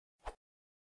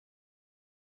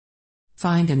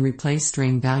Find and replace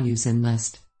string values in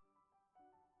list.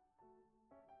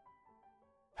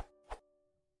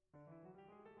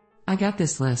 I got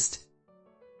this list.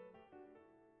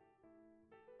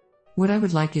 What I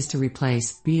would like is to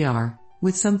replace br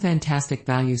with some fantastic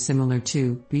value similar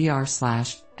to br/,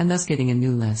 and thus getting a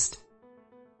new list.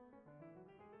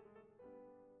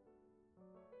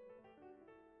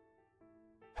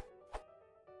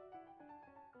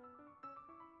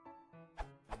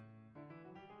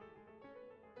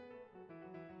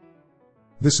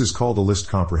 This is called a list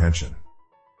comprehension.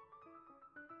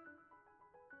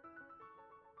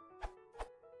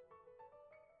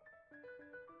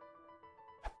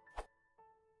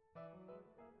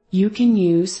 You can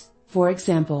use, for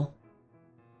example,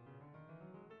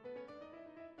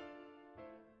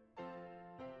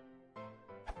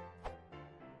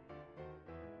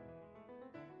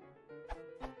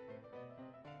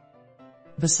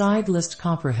 Beside list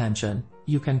comprehension,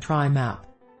 you can try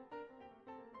map.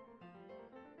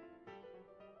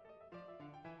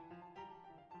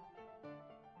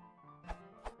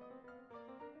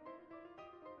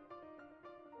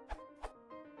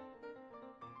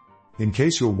 In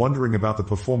case you're wondering about the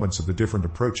performance of the different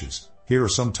approaches, here are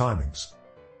some timings.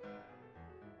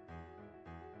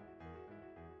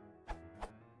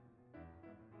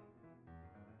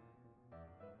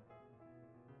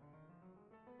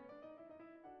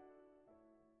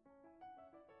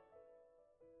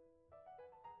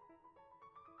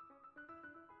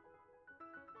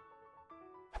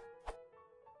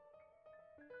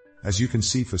 As you can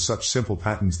see, for such simple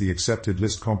patterns the accepted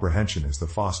list comprehension is the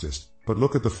fastest, but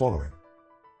look at the following.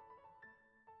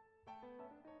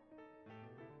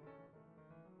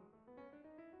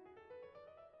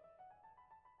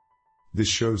 This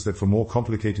shows that for more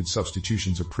complicated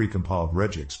substitutions a precompiled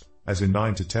regexp, as in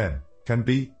 9 to 10, can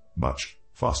be much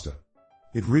faster.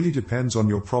 It really depends on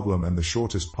your problem and the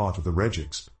shortest part of the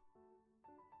regexp.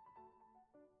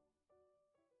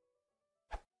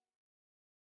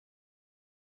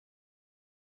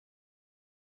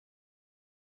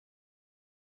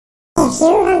 If you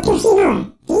want to hear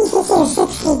more, please hit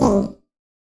subscribe.